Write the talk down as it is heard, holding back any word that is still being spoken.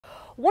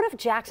One of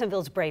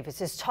Jacksonville's bravest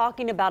is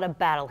talking about a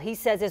battle he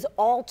says is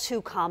all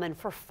too common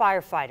for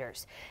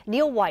firefighters.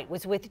 Neil White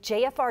was with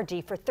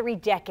JFRD for 3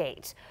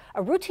 decades.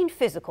 A routine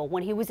physical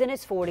when he was in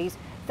his 40s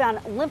found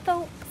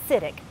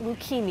lymphocytic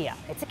leukemia.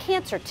 It's a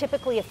cancer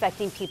typically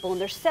affecting people in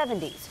their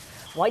 70s.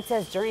 White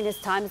says during his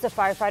time as a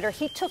firefighter,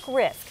 he took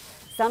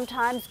risks,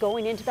 sometimes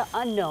going into the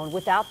unknown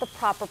without the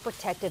proper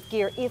protective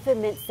gear if it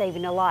meant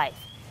saving a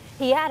life.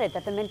 He added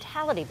that the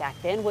mentality back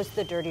then was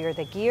the dirtier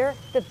the gear,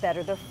 the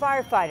better the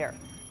firefighter,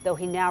 though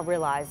he now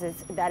realizes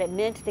that it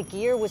meant the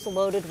gear was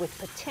loaded with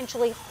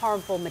potentially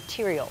harmful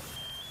material.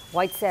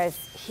 White says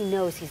he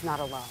knows he's not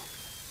alone.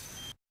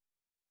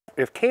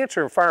 If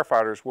cancer in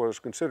firefighters was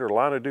considered a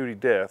line of duty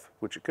death,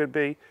 which it could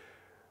be,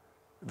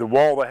 the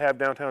wall they have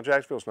downtown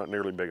Jacksonville is not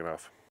nearly big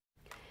enough.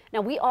 Now,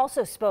 we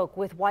also spoke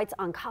with White's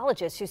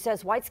oncologist, who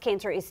says White's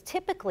cancer is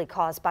typically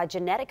caused by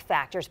genetic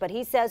factors, but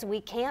he says we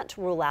can't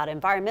rule out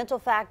environmental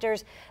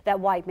factors that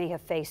White may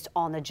have faced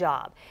on the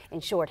job. In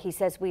short, he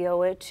says we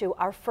owe it to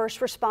our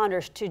first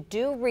responders to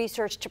do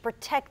research to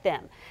protect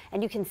them.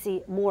 And you can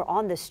see more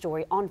on this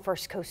story on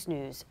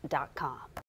firstcoastnews.com.